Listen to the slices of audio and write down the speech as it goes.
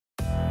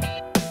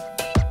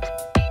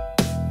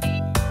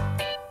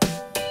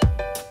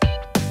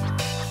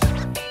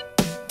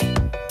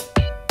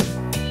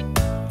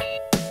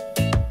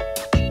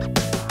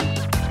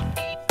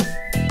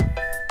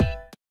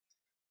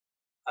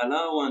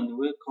Hello and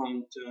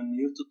welcome to a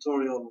new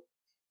tutorial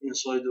in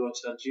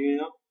Solidworks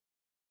Algeria.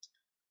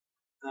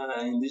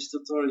 In this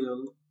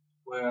tutorial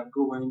we are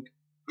going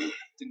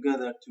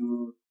together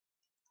to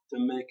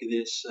make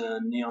this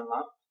neon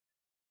lamp.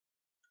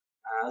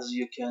 As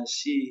you can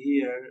see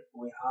here,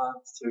 we have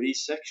three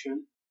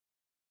sections.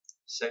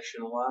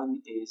 Section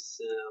 1 is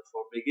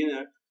for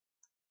beginner,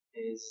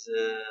 is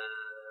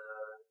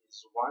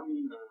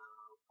one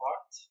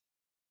part.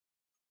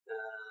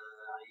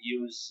 I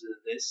use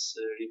this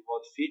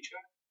revolve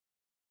feature,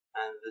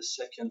 and the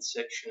second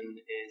section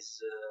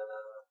is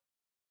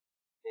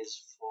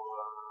for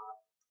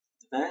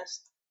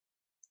advanced.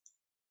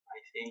 I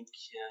think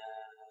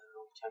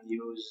we can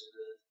use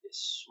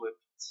this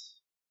swept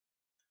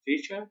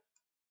feature,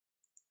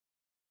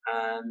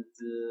 and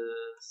the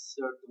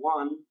third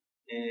one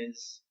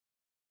is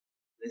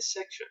this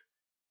section.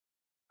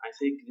 I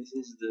think this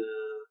is the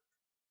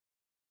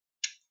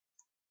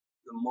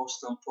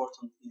most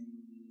important in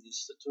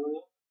this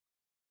tutorial,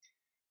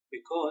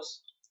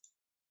 because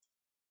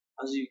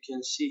as you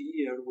can see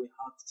here we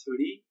have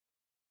three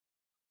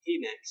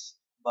helix,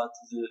 but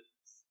the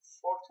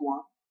fourth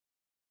one,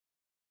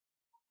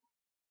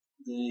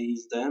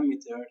 his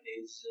diameter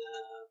is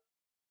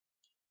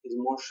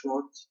more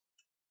short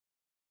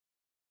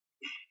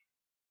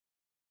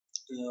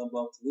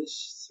about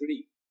this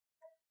three.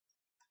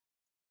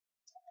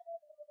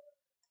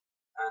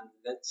 And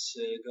let's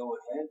go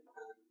ahead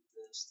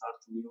and start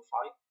a new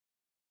file.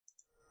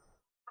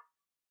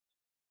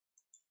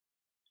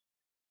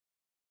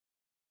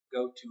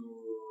 Go to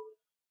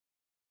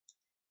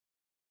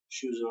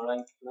choose a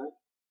right line,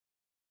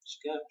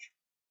 sketch,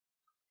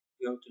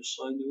 go to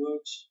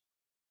Solidworks,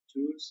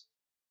 tools,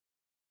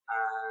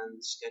 and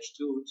sketch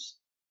tools,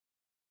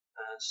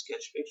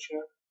 sketch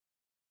picture.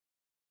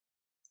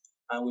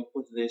 I will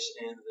put this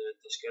in the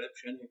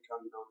description, you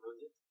can download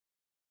it.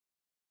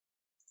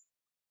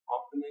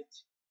 Open it,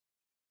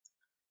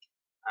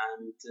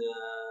 and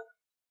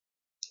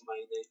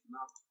validate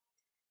now.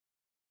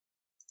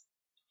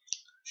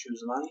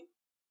 Choose line.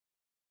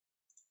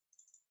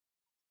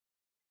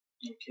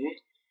 Okay,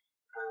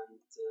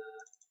 and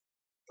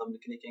double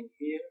clicking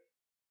here,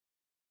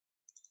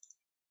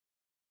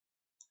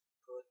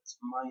 put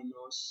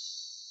minus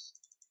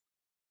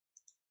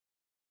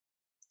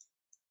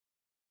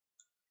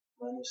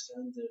 3,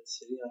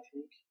 I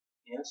think.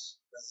 Yes,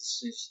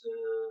 this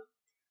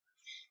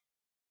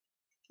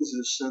is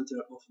the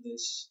center of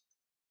this.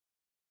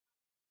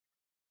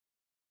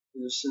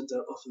 The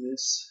center of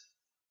this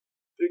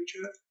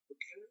picture.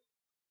 Okay,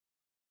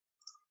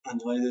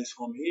 and validate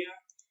from here.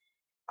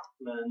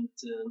 And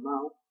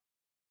now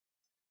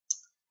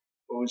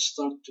we will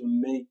start to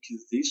make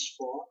this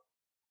form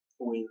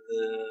with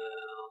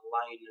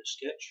line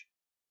sketch.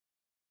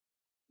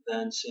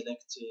 Then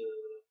select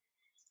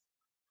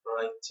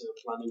right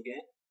plan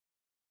again,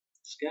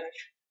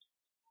 sketch,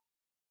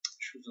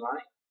 choose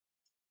line,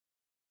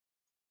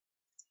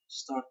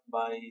 start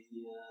by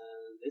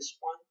this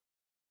one.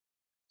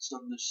 It's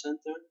not the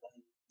center, but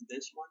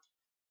this one.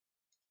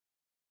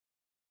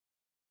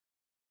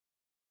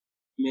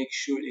 Make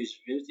sure it's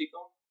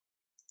vertical,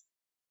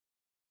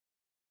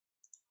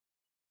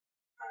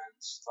 and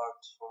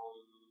start from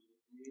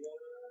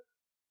here,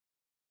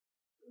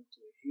 go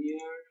to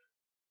here.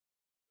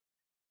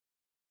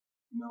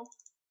 No,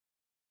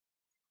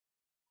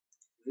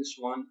 this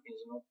one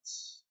is not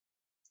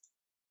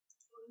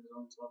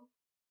horizontal.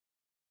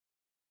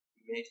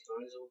 Make it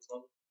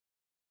horizontal.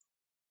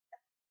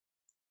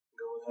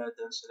 Go ahead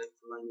and select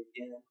the line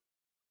again.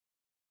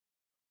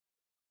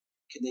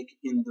 Click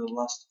in the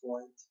last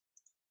point.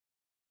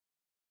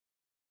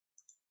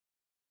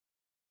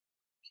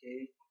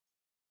 Okay.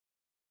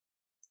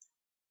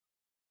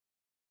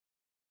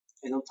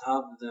 I don't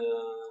have the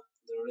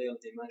real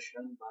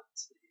dimension, but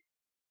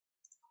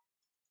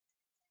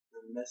the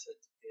method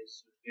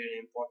is very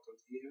important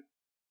here.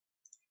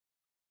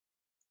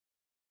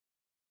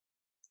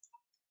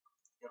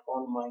 In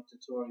all my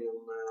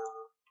tutorial,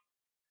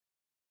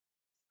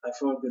 I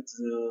forget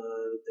the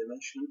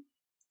dimension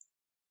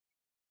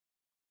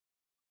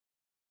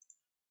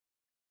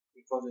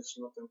because it's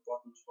not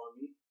important for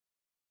me.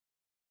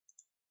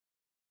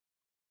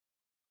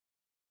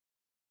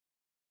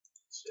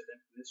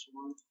 Select this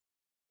one,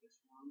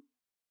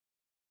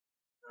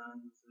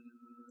 and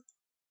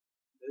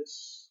this,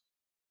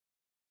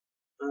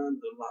 and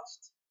the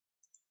last,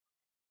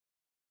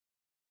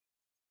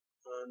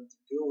 and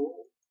go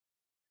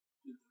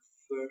to the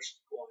first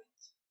point.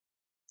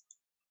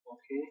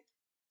 Okay,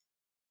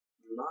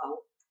 now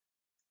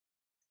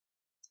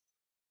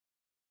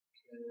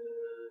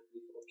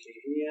click OK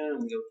here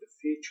and go to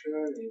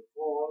feature,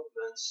 revolve,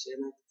 and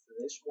select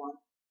this one.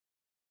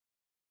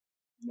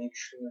 Make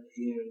sure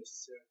here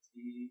is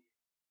 30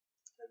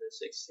 and then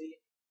 60.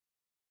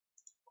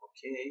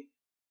 Okay,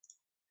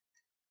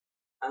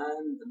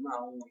 and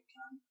now we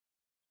can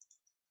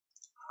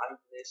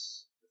hide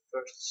this, the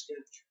first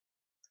sketch,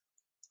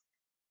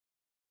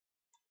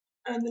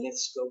 and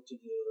let's go to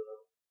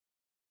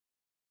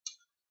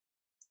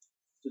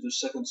the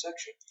second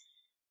section.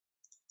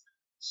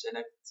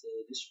 select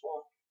this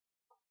one,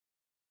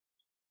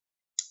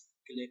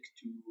 click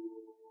to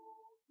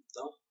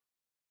done,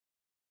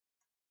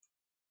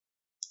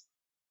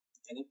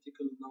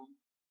 elliptical done.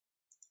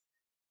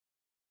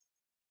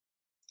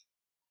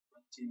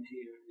 What in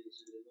here is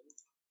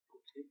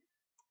okay.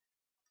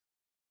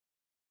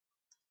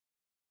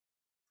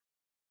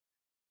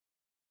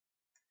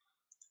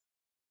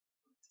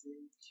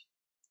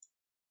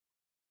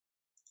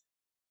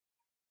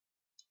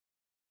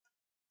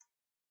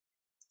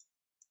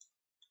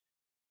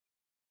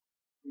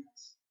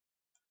 Yes.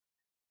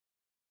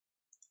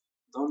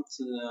 Don't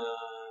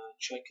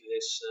check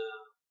this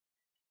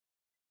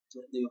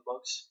new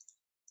box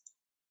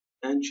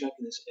and check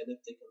this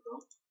elliptical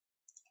dot.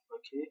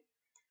 Okay,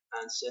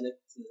 and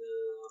select the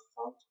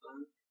front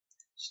plan,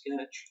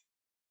 sketch,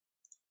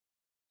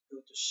 go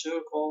to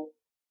circle,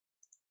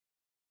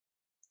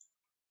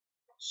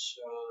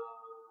 so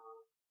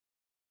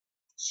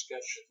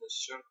sketch the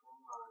circle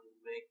and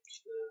make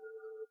the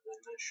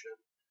dimension,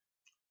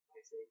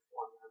 I think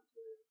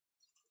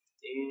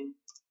 115,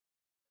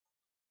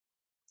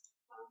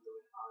 and we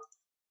have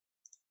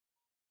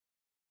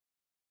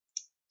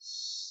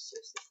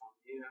 60 from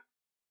here,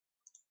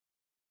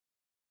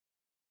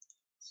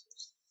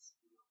 60 from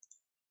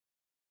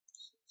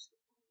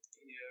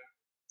here,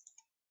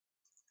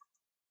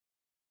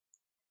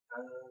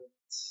 and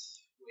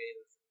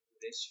with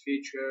this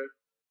feature,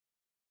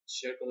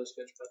 circle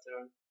sketch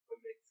pattern, we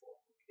make 4.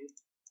 Okay.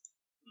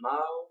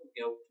 Now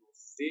go to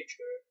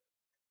feature,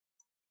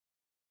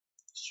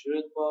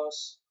 extrude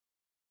pass,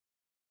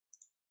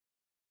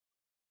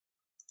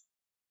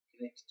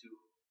 click to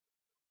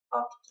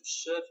up to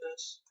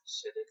surface,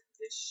 select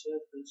this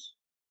surface,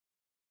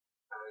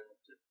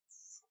 and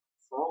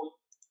from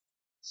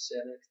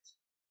select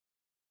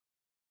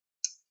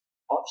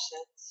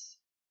offset,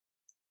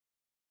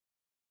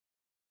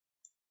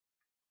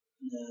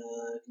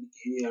 click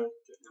here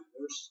to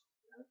inverse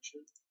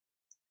direction,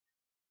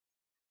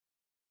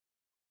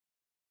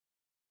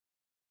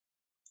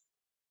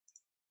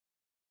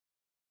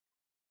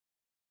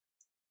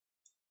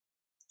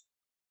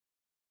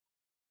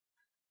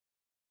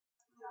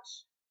 yes,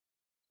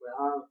 we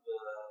have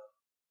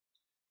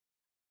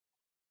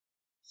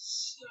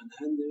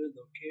 700,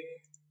 okay,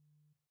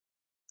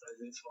 try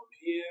it from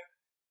here,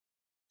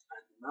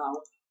 and now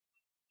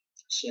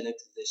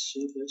select this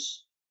surface,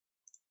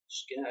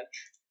 sketch,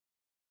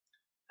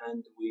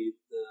 and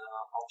with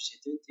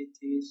offset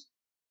entities,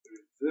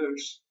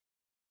 reverse,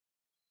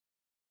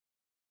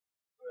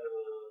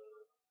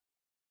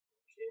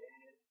 okay,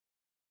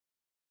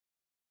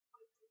 I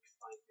think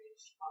 5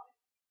 is fine,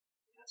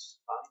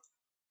 yes, fine.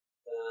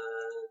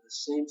 The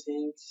same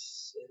thing,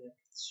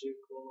 select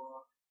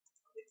circle,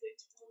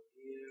 validate from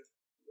here,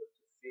 go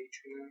to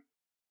feature,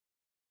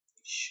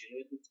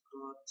 shaded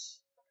cut,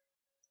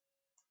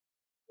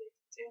 make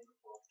 10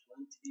 or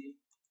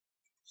 20,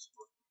 it's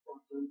not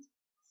important,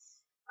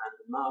 and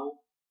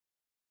now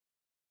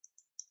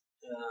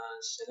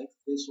select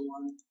this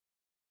one,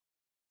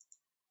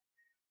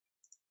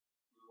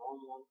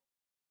 normal,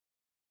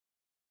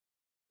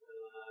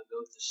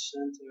 go to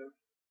center,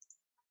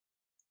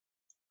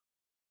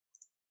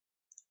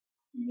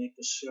 make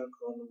a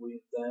circle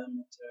with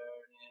diameter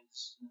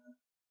is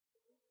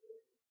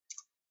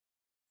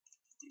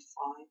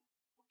 55,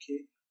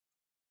 okay,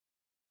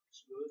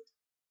 it's good,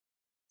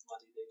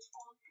 validate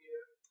from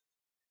here,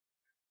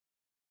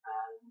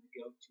 and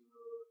go to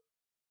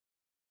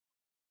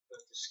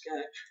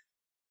sketch,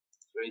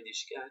 3D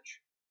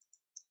sketch,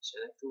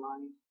 select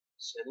line,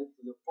 select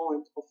the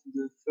point of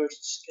the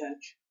first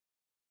sketch,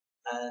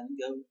 and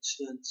go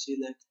to and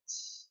select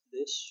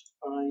this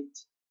right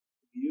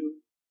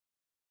view,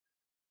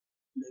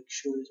 make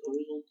sure it's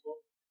horizontal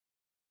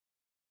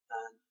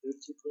and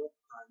vertical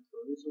and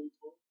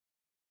horizontal,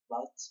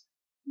 but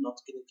not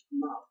click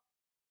now.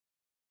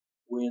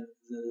 With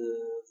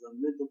the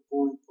middle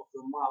point of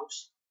the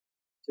mouse,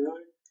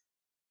 turn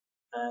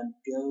and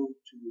go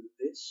to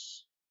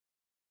this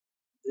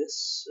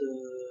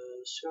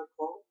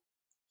circle,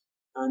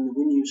 and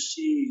when you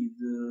see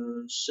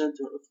the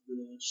center of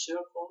the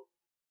circle,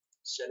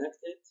 select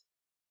it,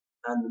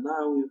 and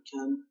now you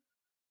can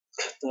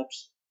tap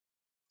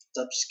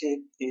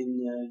escape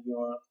in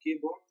your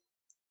keyboard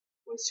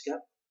with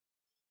escape,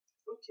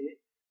 okay,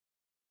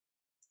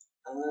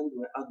 and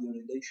we add the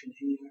relation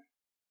here,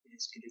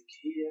 please click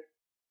here,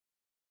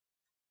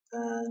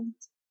 and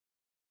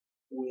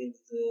with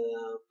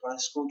the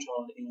press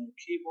control in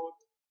keyboard,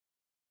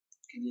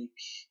 click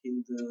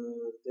in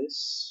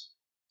this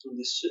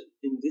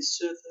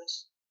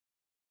surface,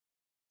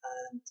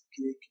 and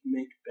click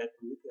make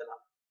perpendicular,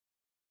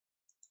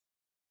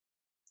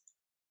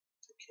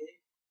 okay,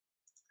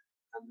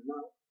 and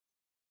now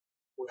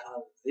we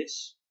have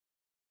this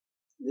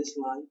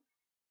line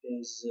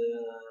is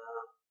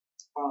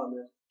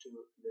parallel to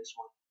this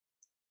one,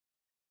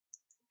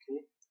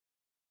 okay.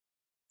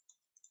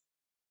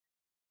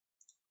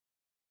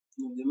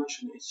 The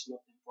dimension is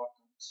not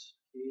important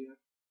here.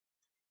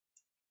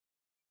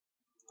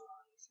 I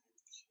think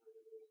I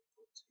will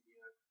put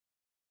here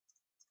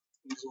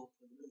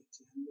example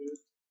 80. 300.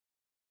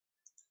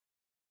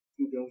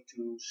 Go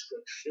to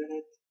sketch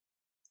fillet.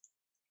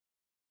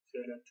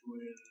 Fillet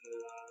with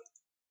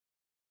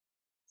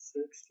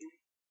 60.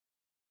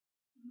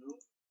 No.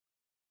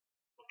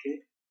 Okay.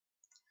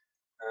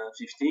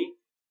 15.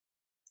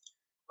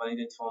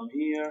 Validate from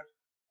here.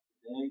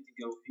 Then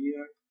go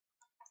here.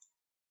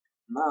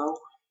 Now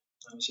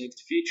select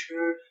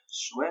feature,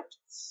 swept,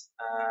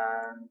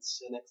 and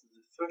select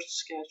the first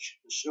sketch,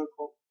 the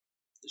circle.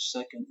 The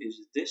second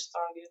is this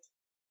target.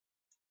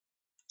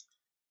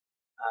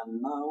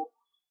 And now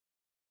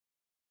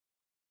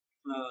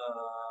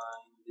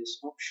in this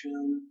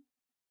option,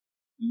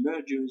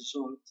 merge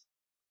result,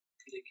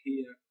 click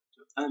here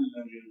to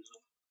unmerge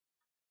result.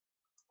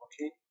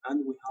 Okay,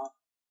 and we have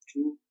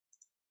two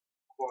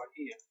core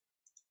here,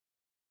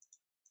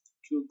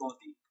 two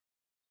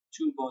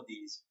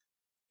bodies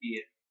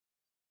here.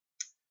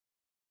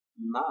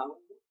 Now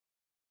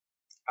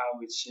I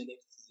will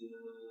select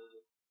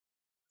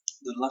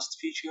the last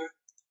feature,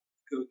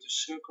 go to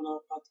circular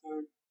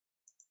pattern,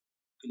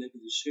 click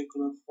the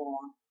circular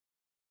form,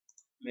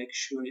 make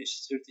sure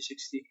it's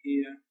 3060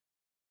 here.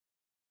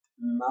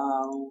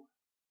 Now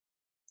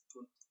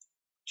put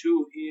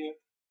 2 here,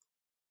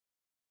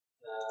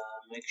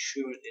 make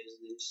sure is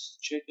this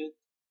checked,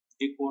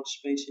 equal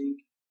spacing,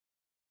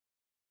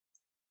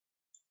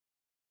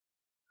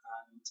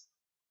 and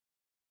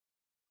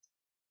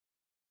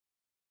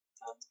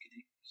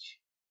click.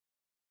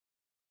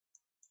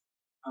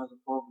 And the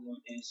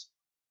problem is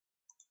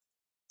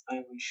I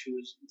will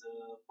choose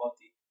the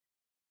body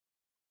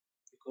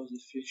because the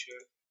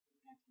feature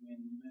will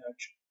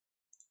merge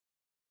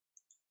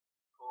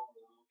all of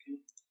them. Okay,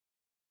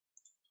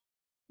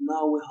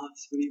 now we have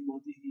 3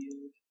 body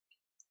here.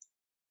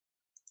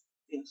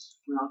 Yes,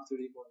 we have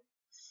 3 body.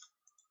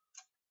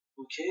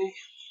 Okay,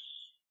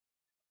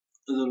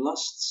 the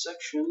last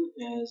section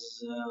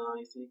is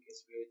I think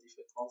it's very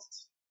difficult,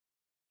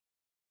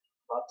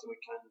 but we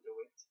can do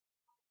it.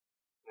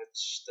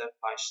 Let's step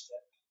by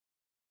step.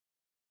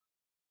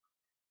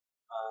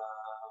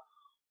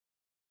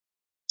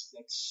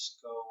 Let's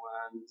go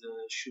and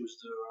choose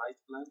the right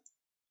plan.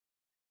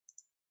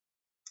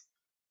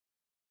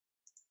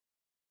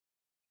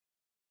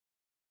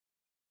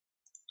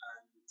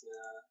 And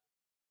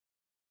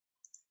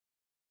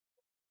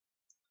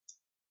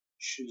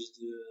choose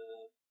the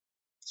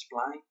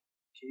spline.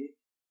 Okay.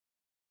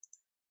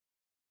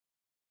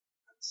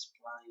 And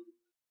spline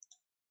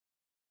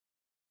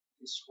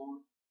this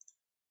one.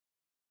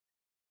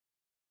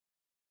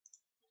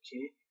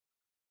 Okay.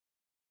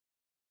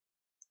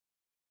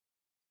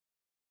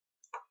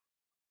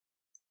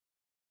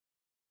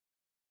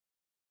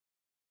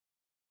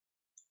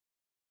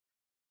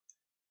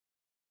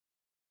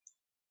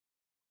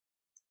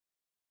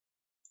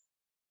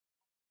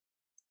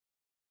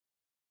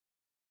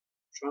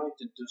 Try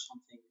to do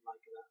something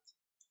like that.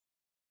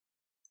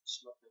 It's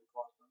not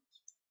important.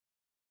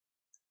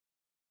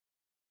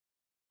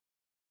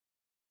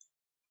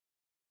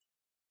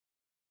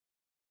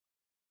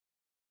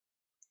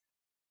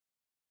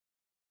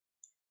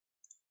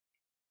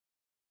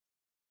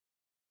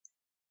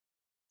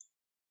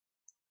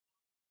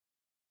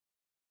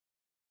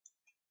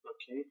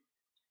 Okay.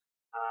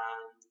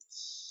 And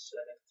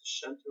select the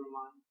center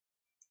line.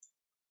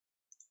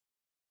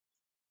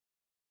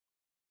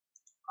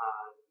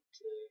 And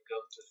go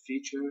to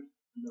feature,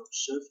 no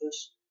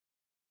surface,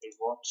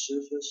 revolve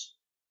surface.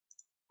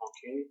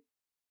 Okay.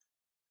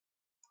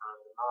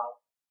 And now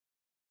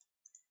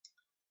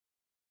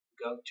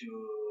go to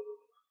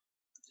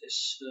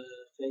this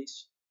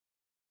face,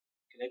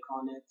 click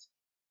on it,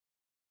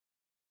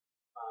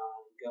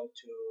 and go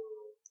to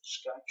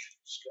sketch,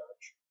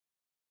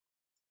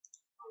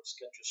 and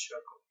sketch a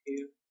circle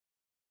here,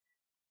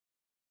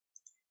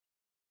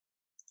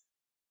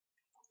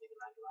 something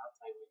like that.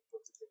 I will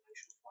put the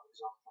dimension, for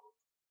example,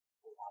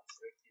 130.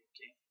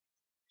 Okay,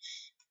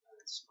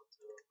 that's not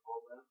a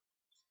problem.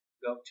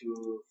 Go to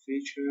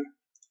feature,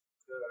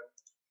 curve,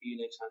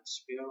 helix, and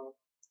spiral.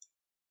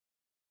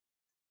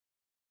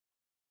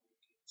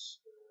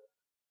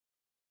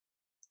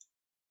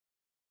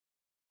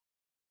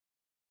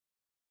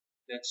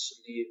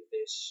 Let's leave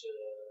this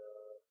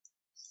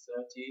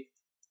 30.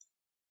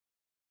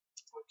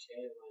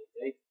 Okay, like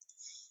that.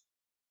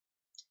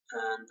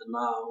 And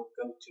now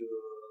go to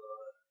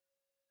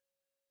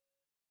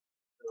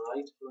the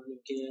right one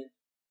again.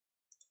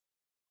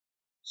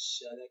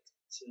 Select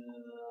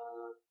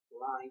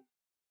line,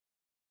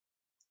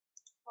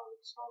 for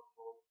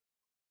example,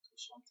 to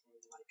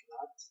something like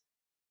that.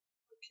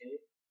 Okay,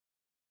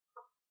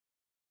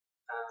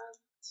 and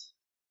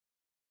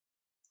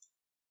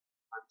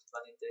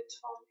validate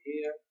from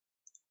here.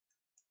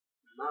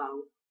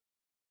 Now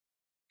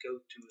go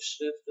to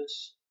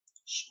surface,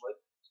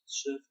 swept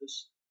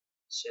surface,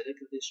 select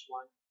this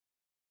one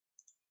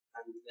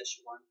and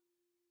this one,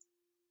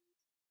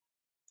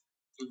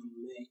 and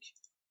make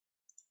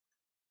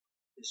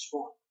this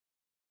one.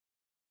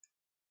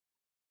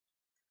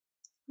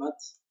 But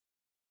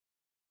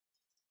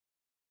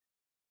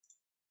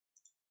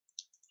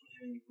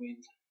I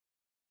will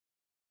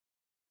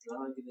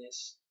like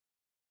this.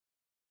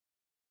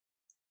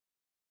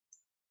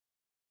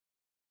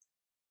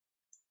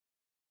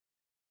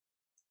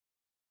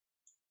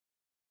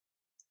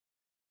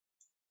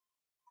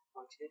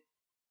 Okay,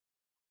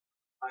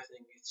 I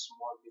think it's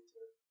more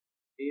better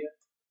here.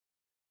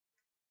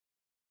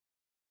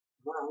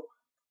 Now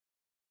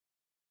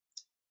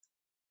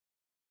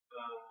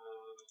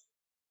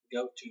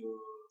go to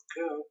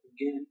curve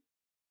again,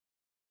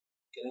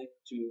 connect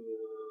to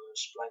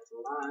split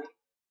line.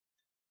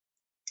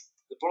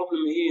 The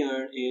problem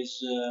here is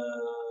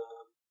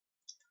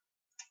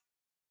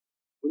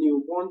when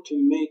you want to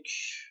make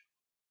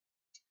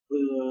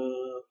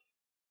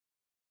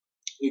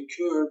a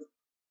curve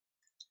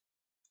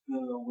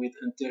with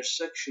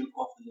intersection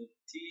of the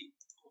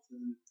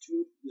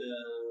two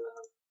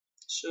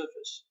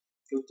surface,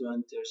 go to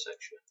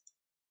intersection.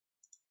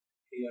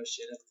 Here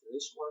select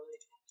this one,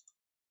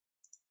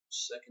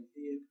 second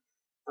here,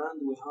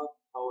 and we have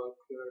our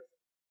curve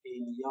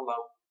in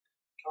yellow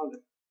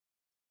color.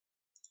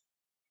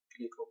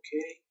 Click OK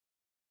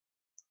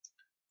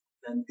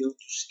and go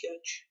to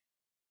sketch.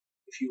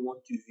 If you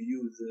want to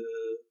view the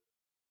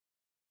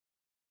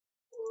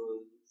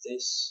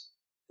this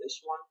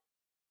one,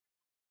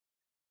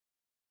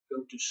 go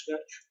to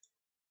sketch,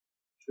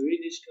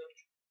 3D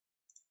sketch,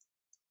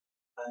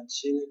 and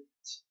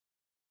select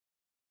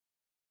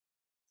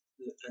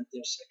the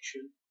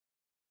intersection,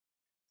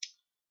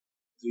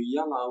 the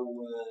yellow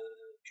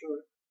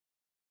curve,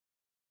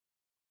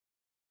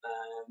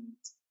 and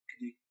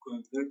click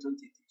convert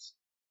entities,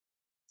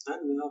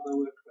 and we have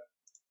our curve.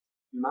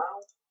 Now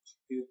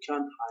you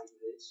can hide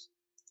this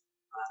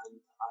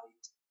and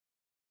hide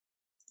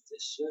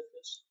this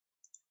surface.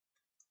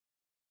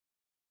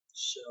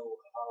 So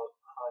I'll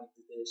hide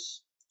this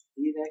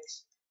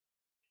index.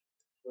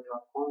 We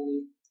have only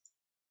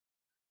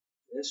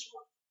this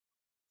one.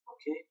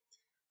 Okay,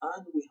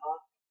 and we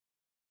have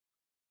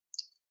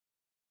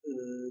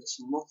it's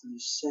not the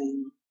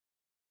same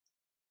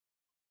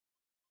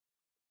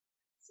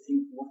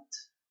thing what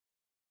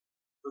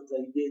I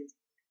did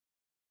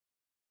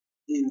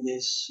in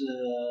this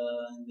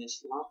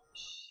lamp,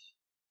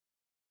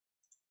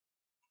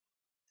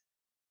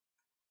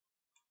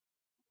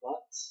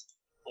 but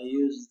I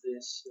use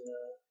this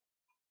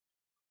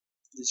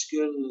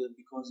curve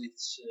because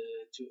it's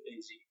too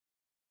easy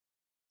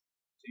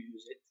to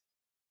use it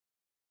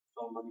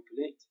or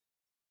manipulate.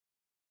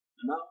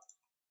 Now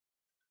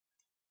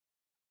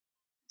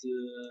the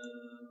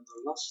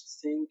last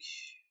thing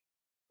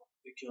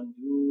we can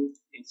do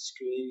is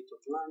create a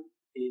plan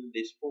in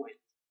this point.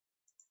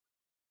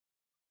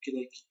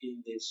 Click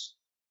in this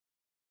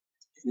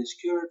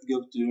curve,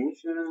 go to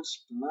reference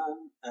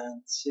plan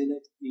and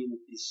select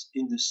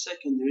in the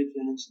second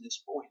reference this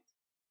point.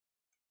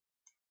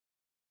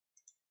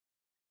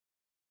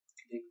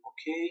 Click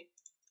OK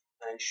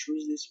and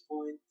choose this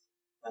point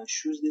and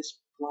choose this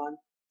plan.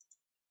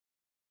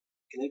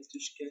 Click to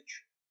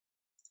sketch,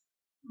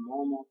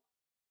 normal,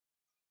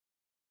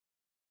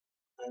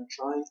 and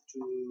try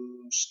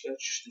to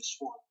sketch this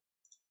one.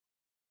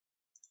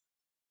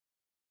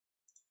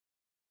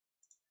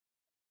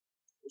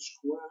 A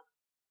square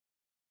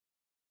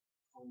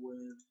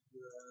with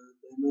the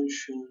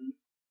dimension,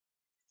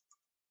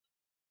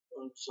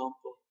 for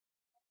example,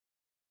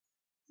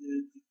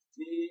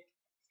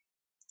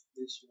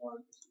 this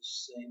one is the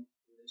same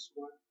as this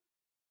one,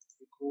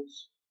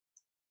 equals,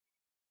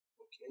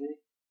 okay,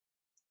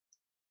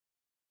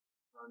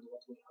 and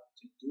what we have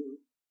to do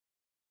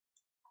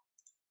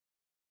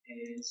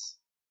is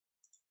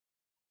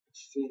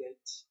fill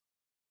it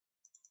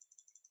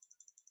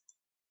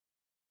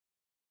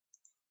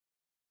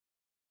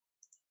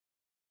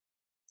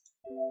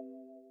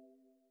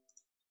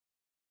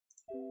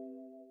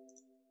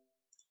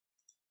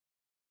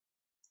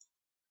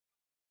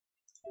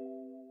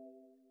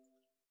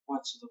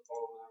what's the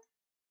problem?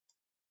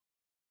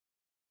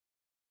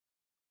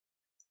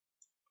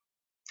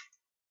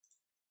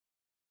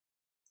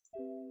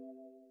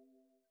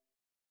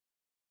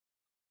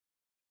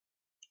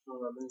 No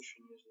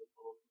dimension is the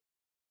problem.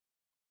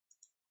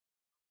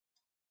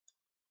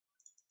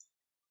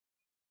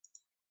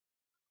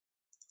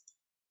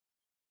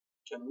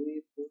 Can we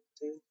put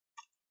 10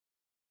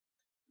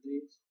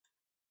 please?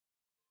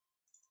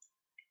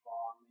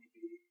 Or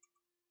maybe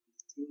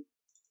 15?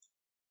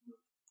 No,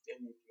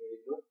 10 is very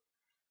good.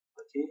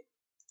 Okay,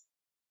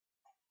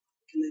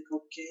 click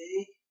OK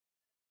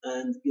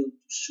and go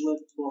to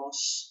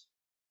Solidworks.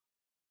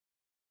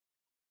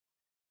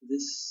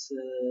 This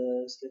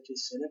sketch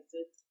is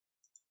selected,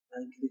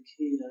 and click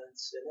here and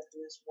select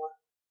this one.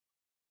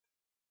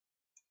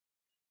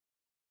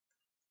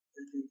 I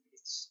think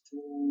it's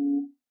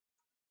too,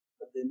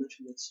 the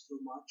dimension is too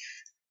much.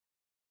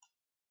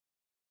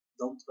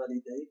 Don't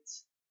validate.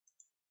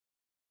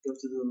 Go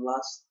to the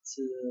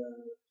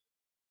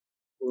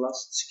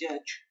last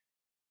sketch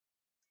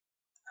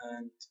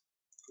and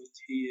put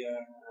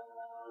here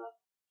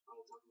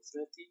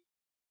 30.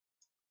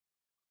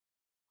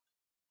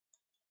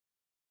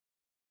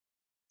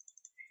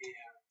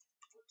 Here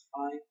put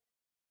 5.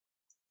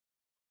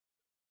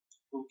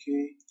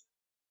 Okay,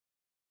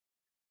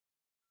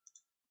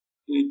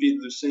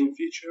 repeat the same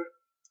feature,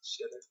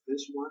 select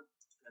this one,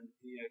 and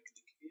here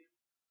click here.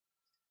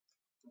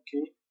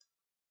 Okay,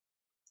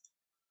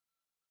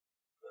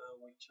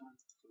 we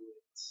can't do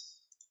it.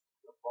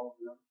 The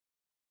problem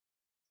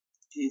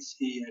is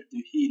here,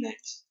 the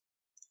helix.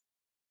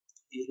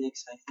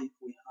 Helix, I think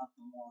we have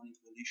more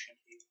evolution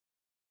here.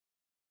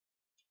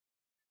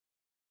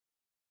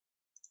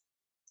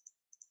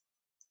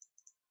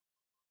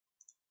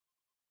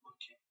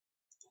 Okay,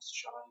 let's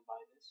try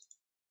by this.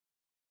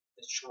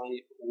 Let's try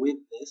with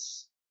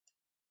this.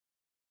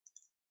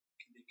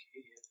 Click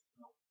here,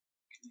 no,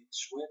 click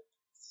sweat,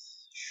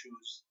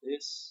 choose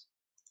this,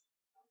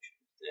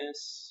 choose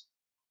this.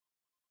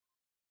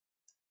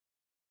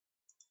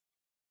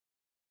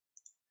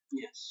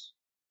 Yes,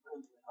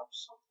 and we have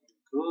something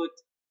good,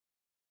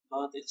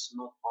 but it's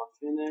not on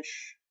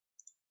finish.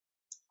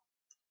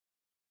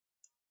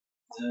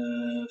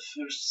 The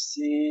first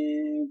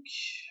thing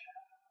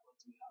what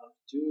we have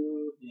to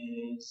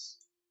do is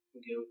go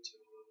to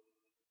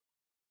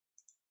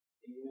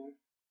here.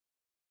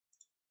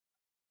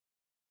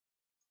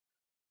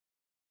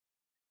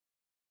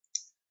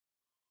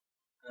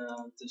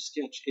 The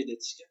sketch,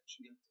 edit sketch,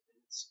 go to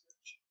edit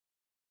sketch.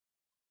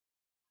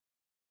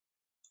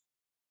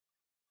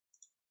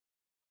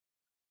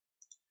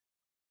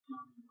 No.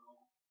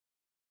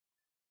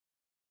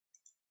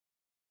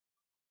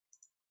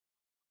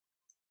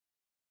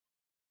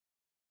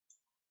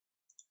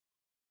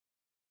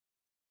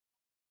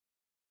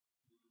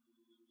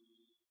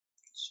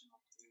 It's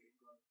not really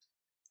good.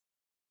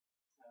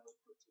 I will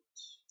put it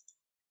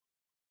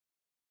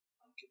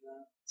like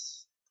that.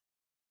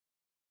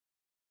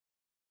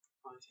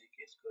 I think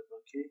it's good,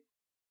 okay.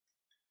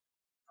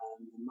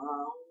 And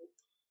now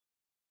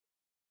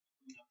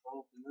the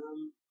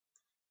problem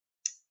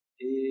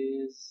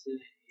is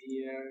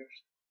here,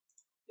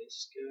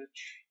 this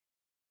sketch.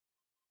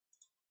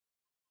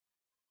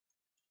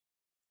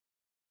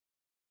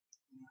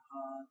 We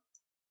have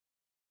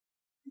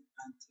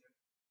enter.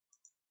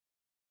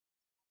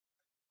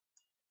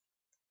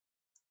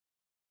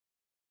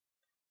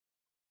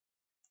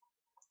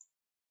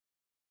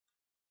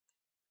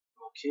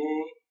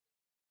 Okay.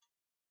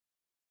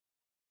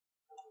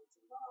 And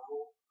now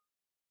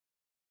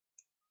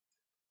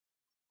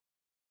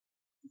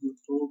the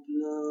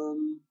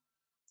problem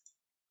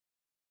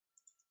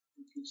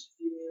is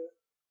here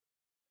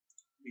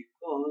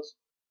because,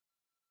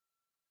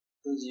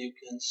 as you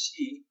can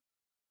see,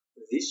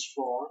 this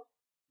form,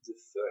 the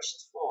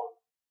first form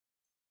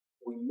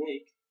we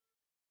make,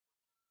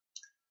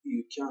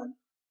 you can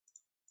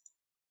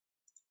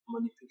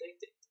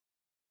manipulate it.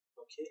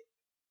 Okay,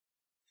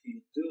 if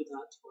you do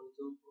that, for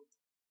example,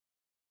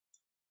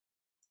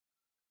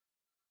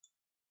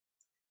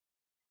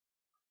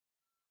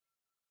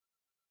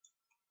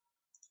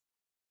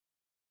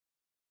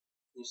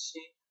 you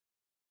see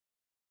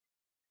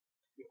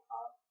you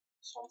have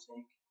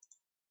something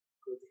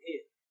good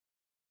here.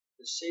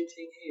 The same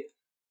thing here.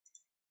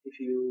 If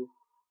you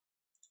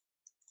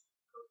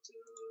go to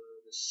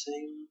the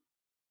same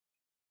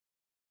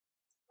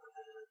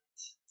and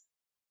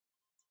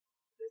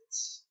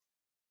let's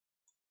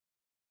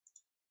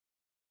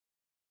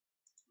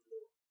no,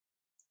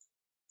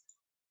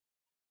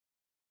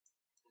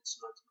 it's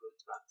not good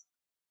that.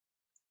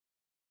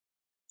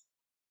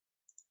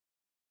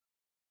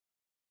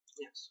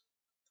 Yes,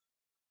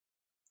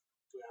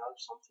 we have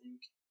something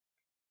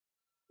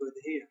good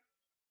here,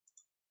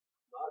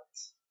 but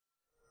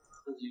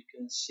as you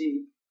can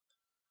see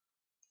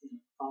in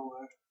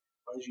our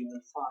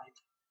original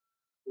file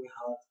we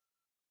have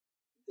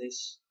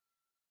this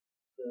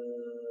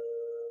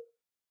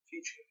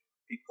feature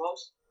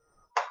because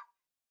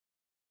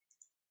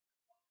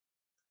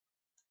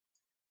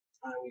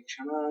I will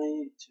try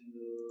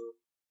to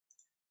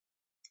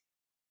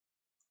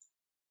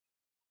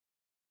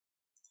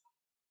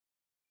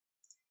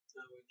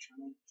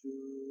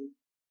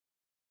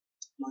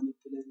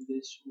manipulate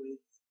this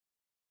with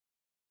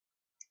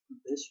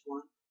this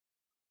one.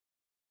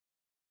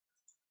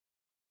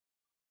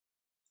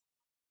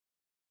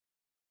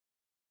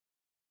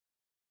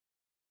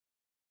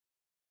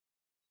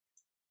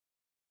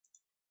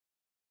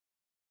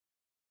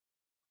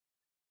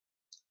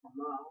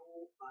 Now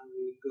I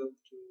will go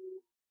to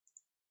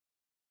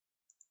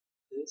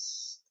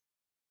this.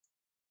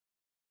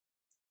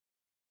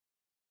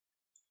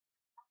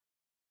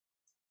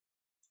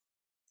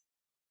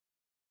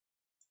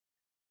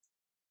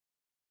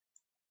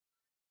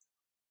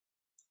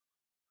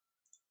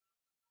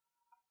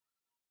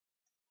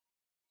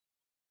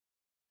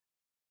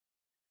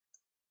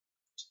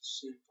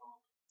 Simple.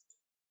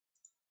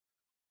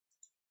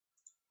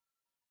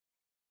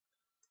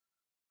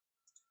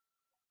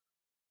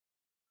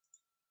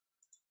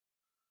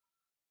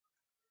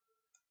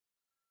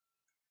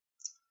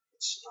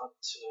 It's not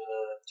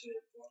too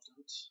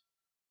important.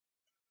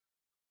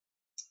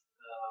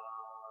 I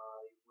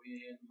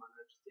will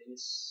manage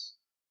this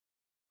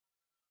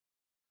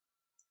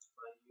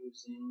by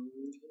using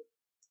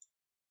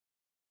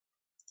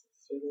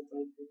fillet,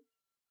 I think.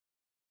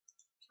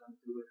 Can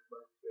do it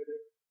by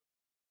fillet.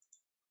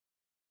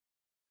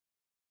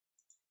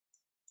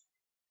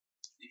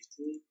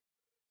 15.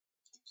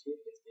 Okay,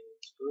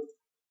 15 is good.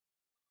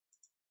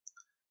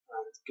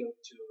 And go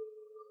to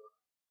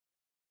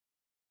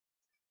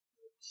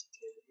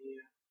 10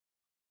 here.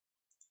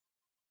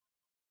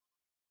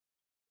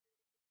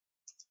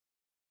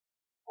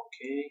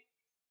 Okay.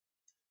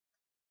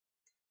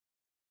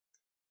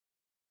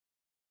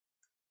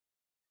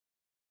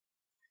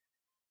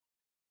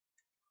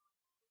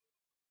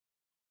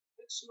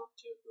 It's not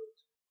too good.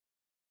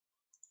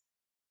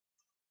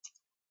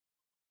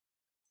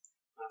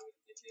 I will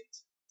delete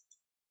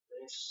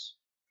this.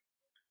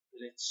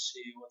 Let's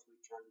see what we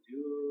can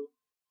do.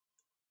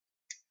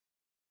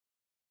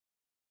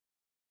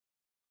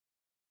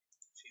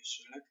 If you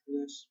select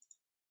this,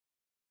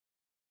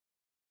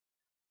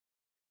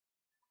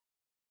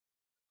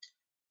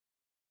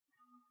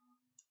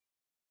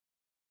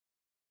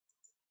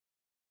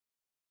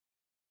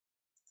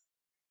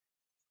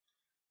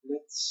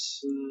 let's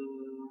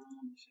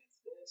fit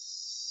this.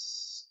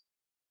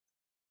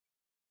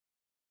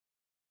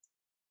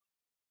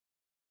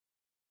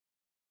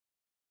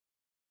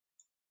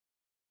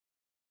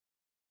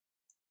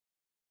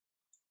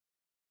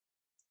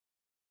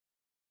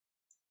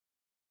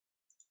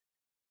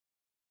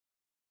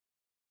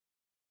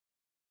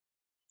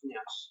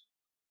 Yes.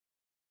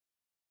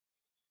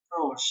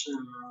 Our sim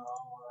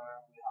where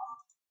we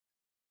have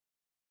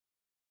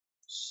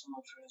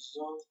some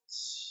results,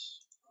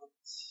 but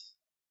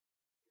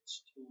it's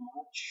too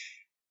much.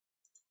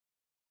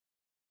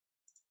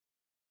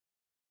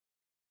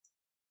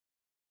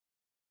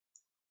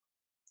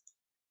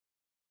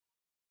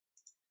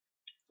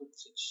 But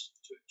it's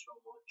too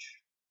much.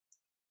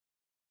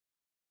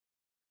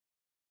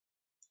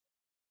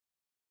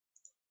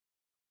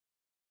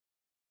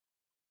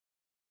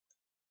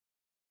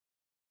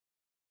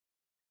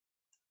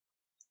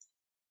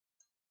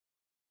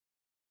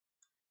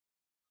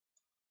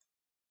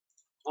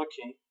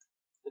 Okay,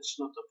 it's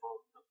not a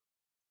problem.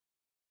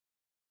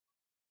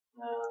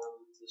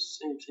 The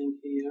same thing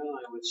here,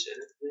 I will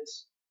select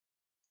this,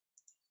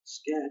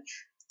 sketch,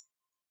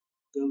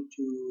 go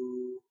to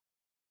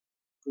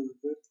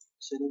convert,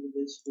 select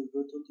this,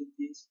 convert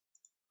entities,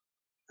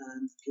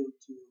 and go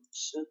to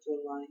center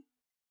line,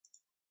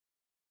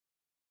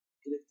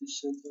 click the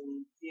center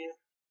line here,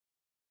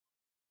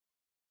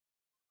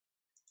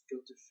 go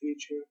to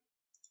feature,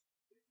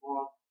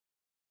 revolve,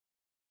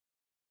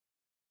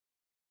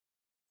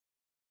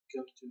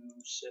 go to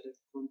select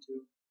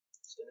contour,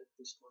 select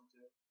this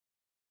contour,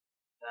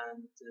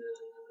 and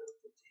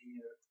put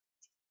here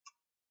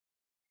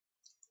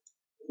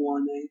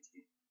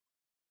 180,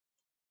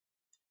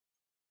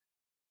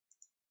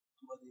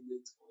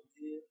 validate on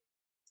here,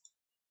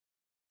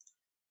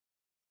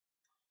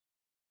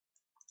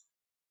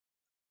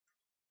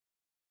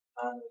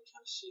 and we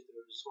can see the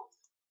result.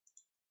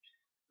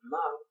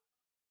 Now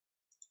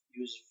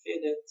use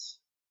fillet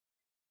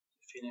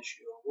to finish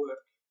your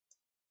work.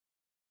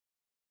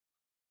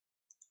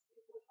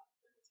 You will have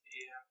it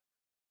here,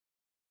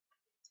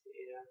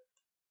 here,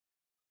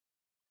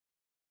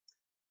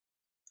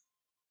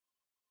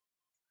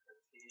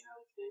 and here,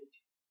 I think.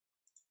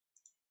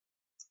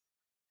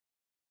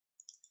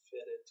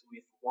 Fillet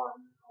with 1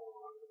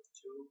 or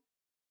 2.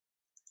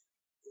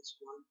 This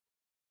one.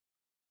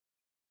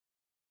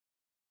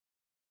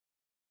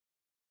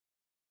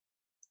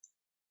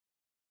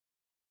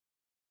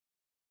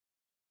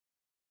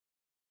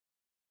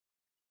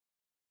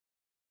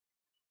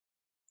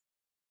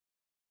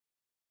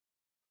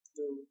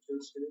 So we can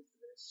select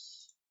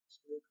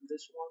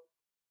this one,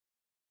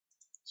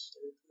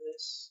 select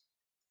this,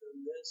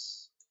 and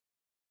this,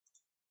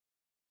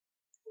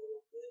 all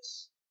of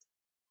this.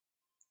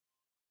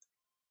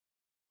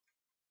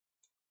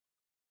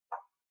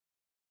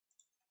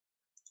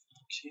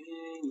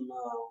 Okay,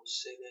 now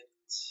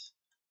select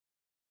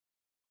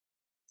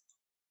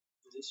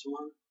this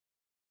one.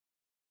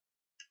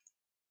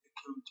 You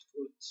can't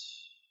put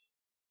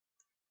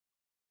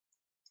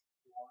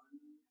 1.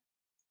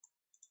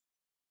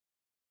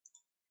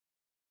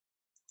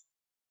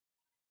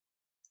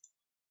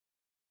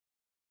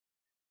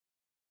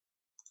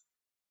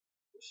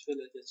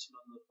 Fillet, it's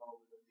not a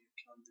problem, you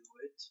can do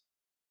it.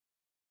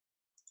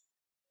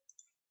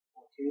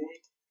 Okay,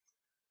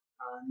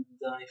 and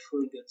I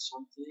forget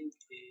something,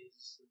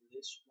 is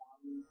this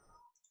one.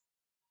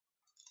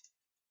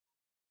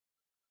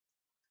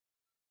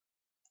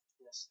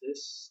 Yes,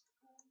 this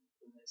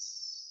and this.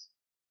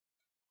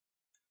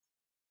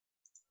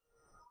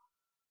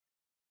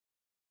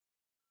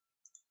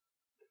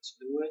 Let's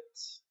do it.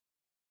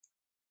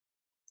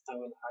 I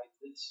will hide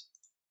this.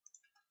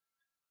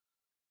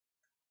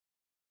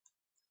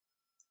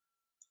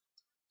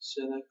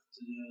 Select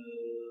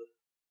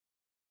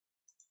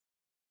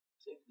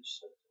take the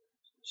center,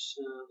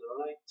 the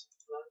right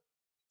line,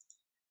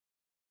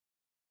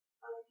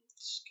 and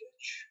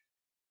sketch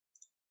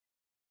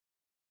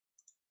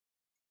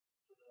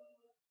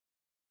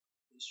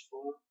this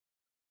form,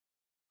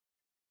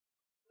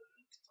 the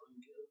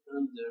rectangle,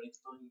 and the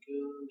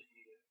rectangle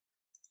here.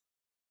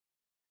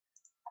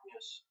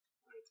 Yes,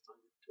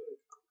 rectangle to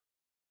rectangle.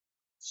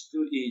 It's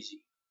too easy.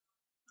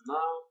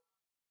 Now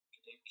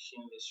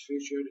in this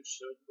feature,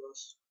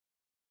 Solidworks,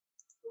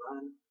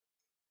 run,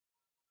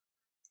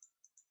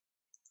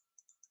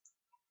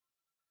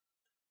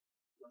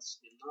 that's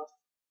enough,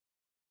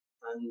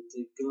 and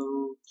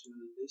go to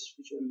this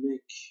feature,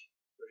 make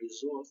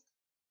result,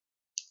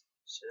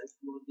 select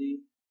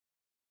body,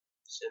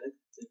 select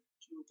the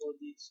two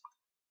bodies,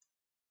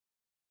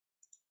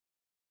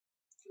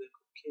 click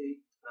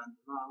OK, and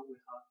now we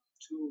have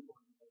two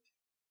bodies.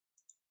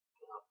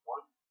 We have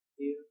one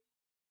here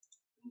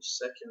and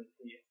second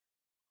here.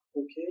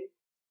 Okay,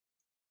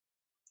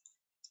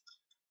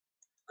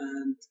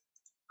 and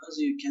as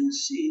you can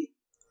see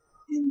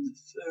in the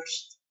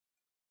first,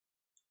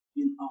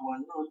 in our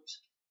lamp,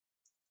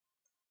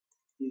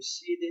 you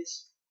see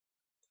this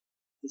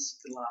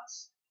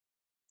glass.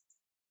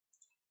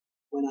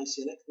 When I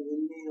select the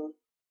neon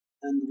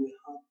and we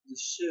have the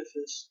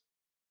surface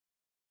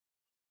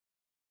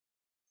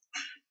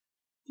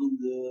in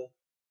the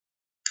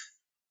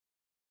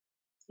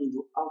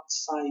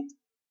outside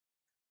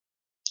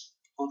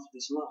of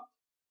this lamp,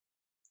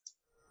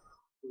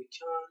 we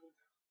can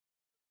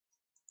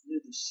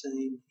do the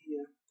same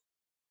here,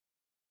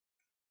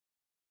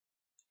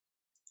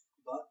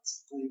 but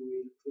I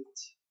will put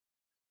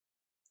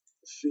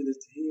a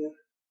fillet here.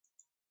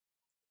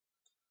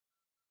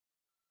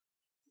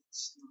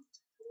 It's not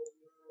a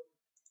problem.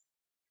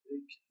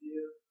 Click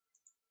here,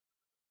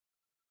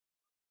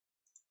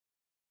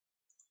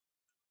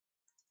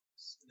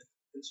 select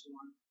this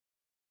one.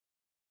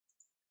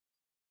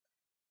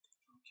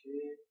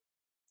 Okay,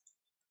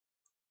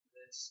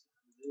 this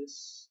and this,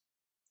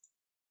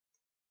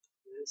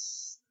 this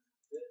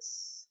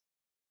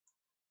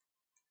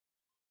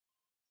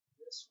and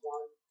this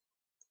one,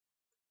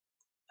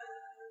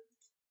 and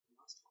the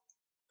last one.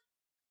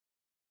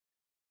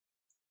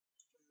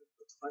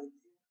 Put 5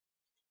 here.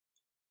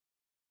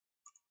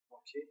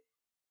 Okay,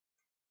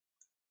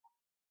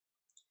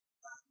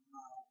 and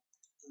now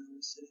I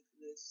will select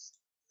this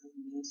and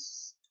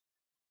this.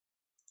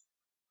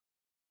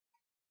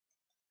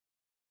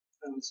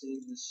 I will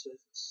select the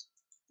surface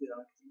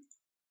directly.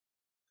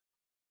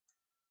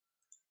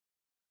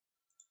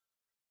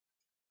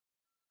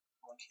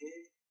 Okay,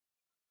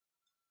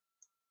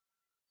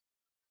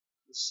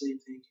 the same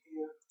thing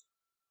here.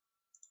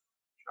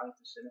 Try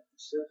to select the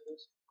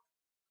surface.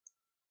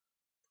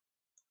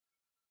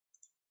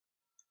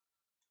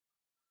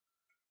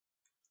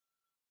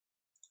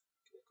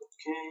 Click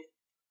OK,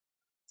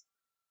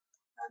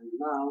 and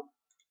now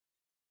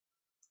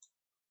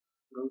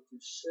go to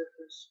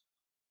surface,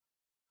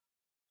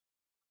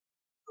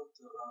 go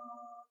to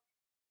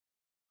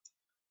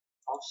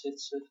offset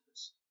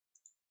surface,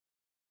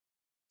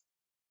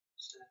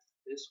 select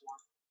this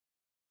one,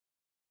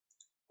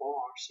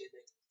 or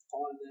select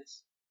all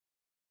this,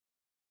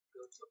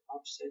 go to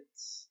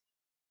offsets,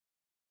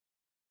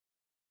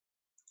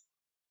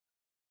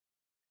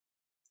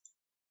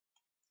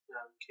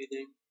 I'm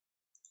kidding,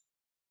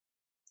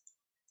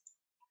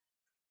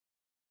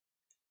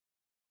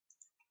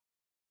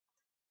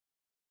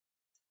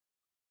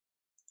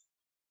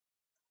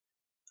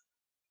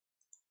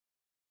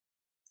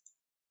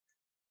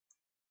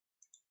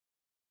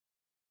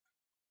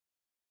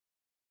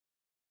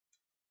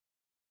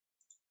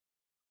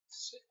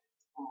 set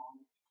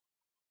on,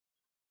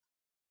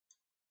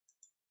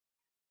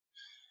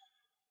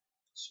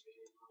 it's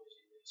really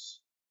noisy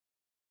this.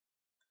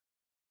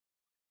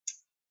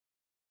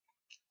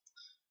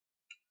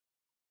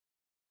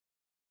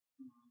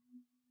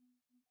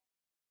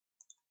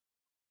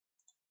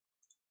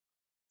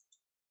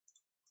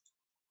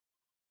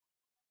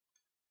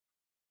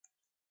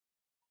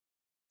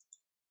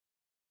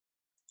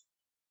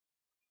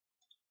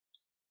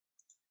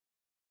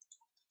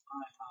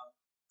 I have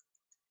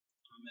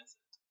a method.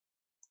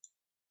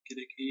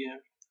 Click here,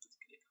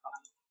 click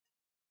hide,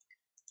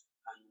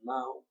 and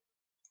now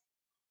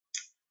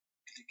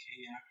click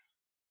here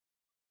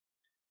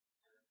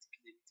and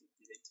click to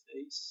delete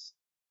face,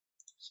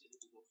 select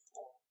the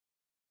 4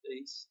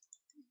 face,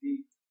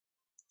 delete.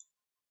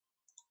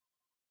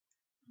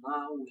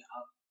 Now we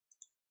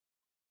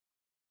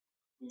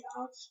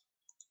have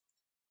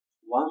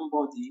one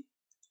body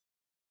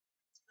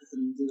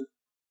and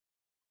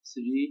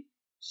 3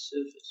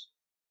 surface.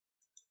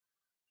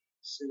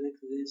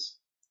 Select this,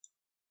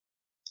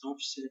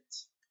 offset,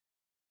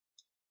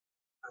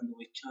 and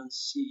we can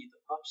see the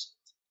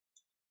offset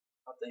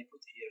that I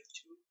put here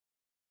too,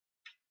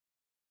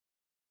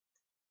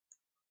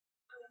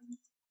 and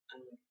I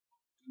will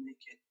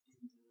make it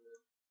in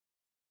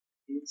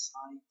the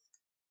inside.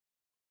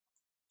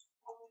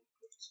 I will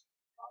put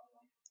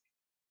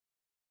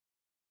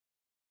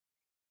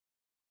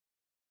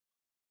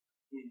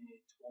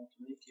it won't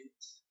make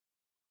it.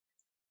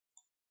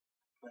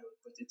 I will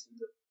put it in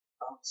the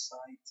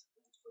outside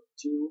and put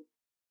 2.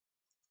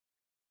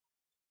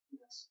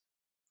 Yes.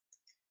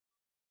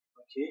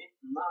 Okay,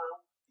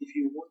 now if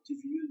you want to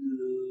view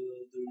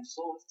the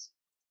result,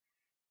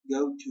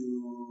 go to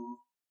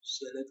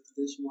select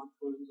this one,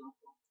 for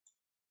example,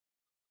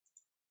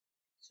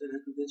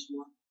 select this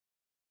one,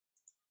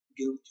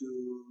 go to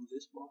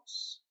this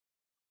box,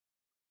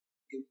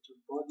 go to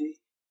body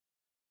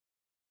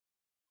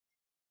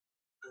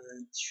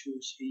and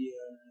choose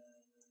here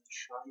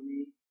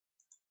shiny,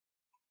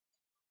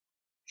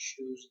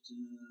 choose the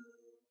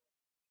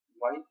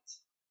white,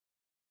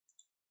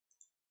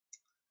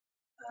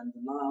 and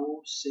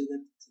now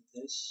select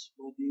this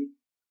body,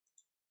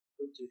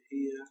 go to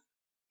here,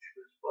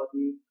 choose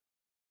body,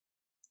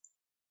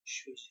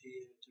 choose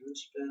here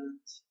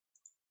transparent,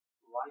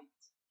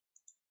 white,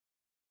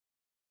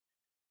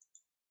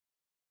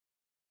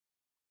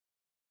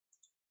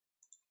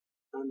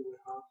 and we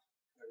have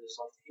a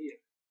result here.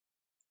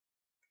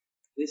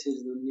 This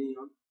is the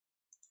neon,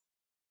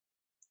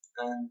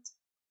 and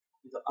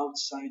the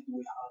outside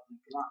we have the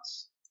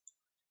glass.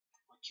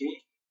 Okay,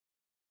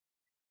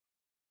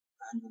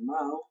 and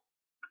now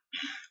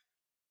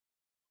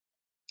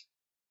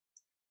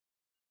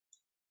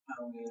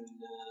I will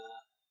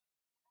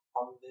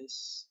on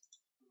this,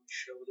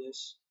 show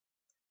this.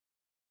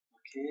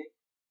 Okay,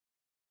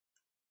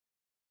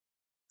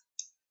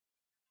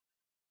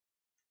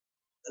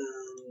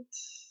 and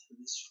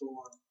this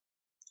one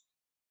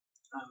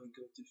I will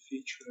go to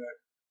feature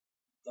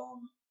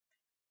done.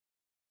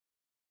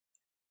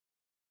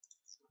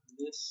 So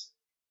this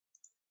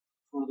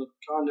for the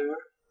color,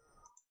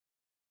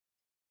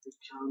 we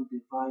can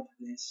divide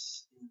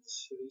this in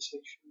 3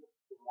 sections,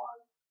 1,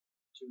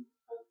 2, and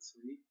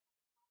 3.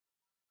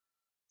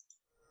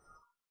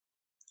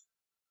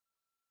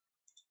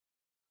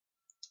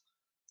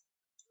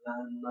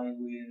 Then I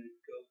will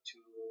go to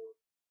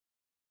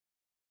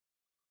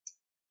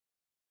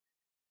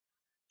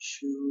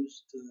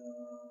choose the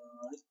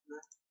right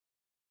map,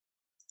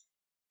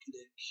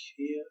 click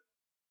here,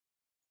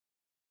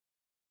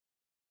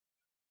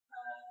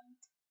 and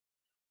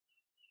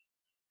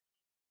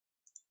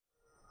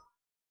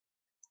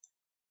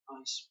I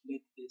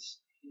split this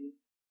here.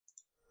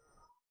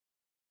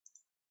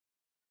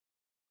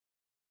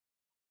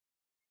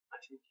 I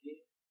think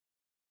here.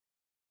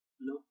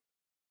 No,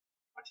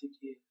 I think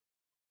here.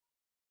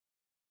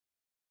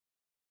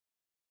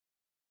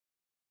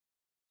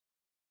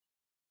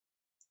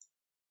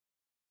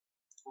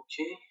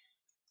 Okay,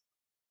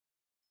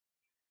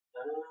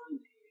 and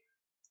here.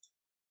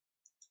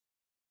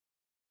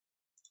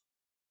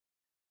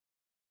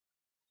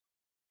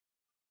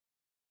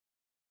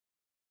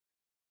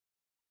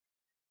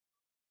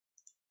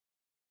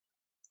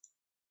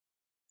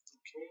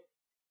 Okay,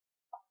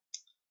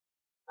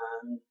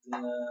 and go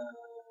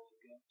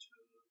to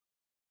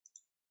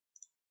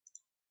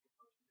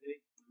okay,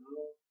 no,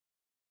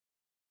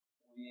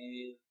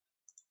 with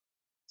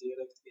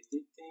direct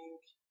editing,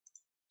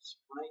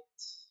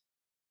 sprite,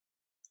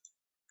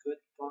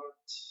 good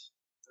part,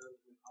 and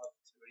we have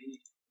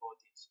 3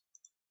 bodies.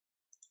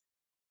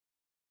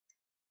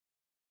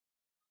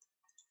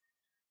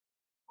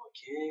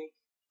 Okay,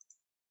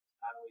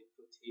 I will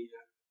put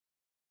here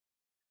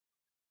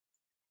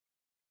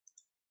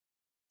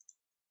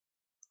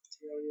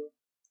material,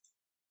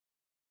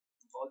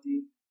 body,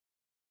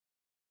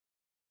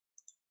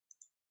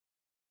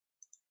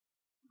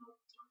 not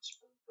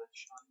transparent but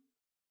shiny,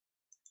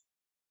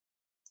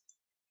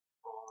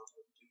 or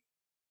do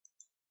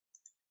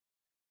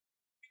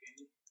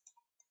okay.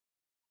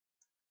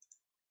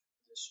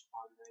 This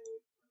one I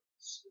will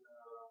put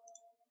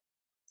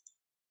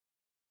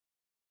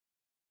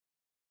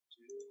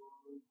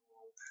dual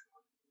or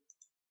shiny,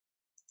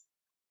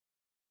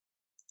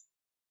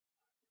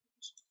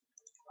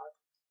 something like that.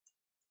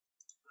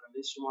 And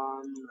this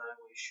one I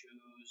will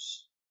choose,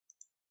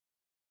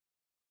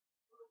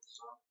 for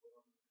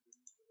example,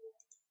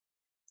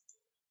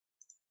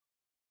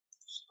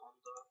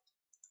 standard.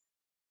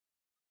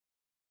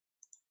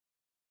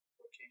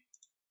 Okay,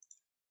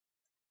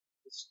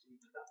 let's do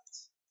that.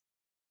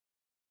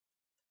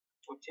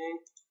 Okay,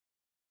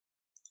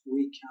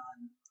 we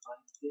can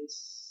hide this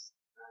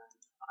and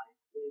hide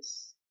this.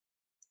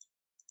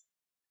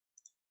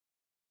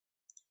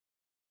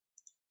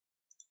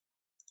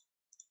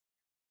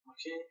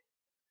 Okay,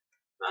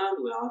 and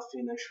we have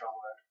finished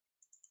our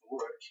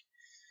work.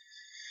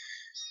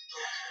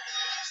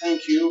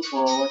 Thank you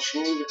for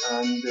watching,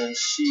 and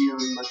see you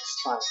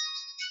next time.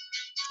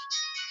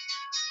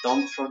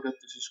 Don't forget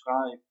to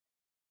subscribe.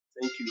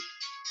 Thank you.